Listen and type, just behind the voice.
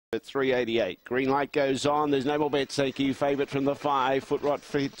At 388. Green light goes on. There's no more bets. Thank you. Favourite from the 5. Foot Rot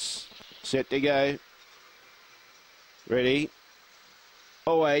Fits. Set to go. Ready.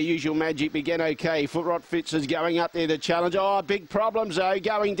 Away, Usual Magic began okay. Foot Rot Fits is going up there to challenge. Oh, big problems though.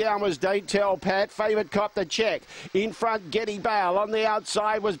 Going down was Don't Tell Pat. Favourite cop the check. In front, Getty Bale. On the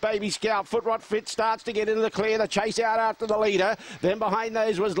outside was Baby Scout. Foot Rot Fits starts to get into the clear. The chase out after the leader. Then behind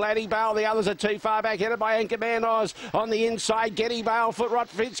those was Laddie Bale. The others are too far back, headed by Anchorman Oz. On the inside, Getty Bale. Foot Rot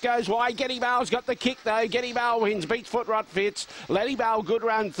Fits goes wide. Getty Bale's got the kick though. Getty Bale wins. Beats Foot Rot Fits. Laddie Bale, good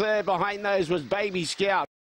run third. Behind those was Baby Scout.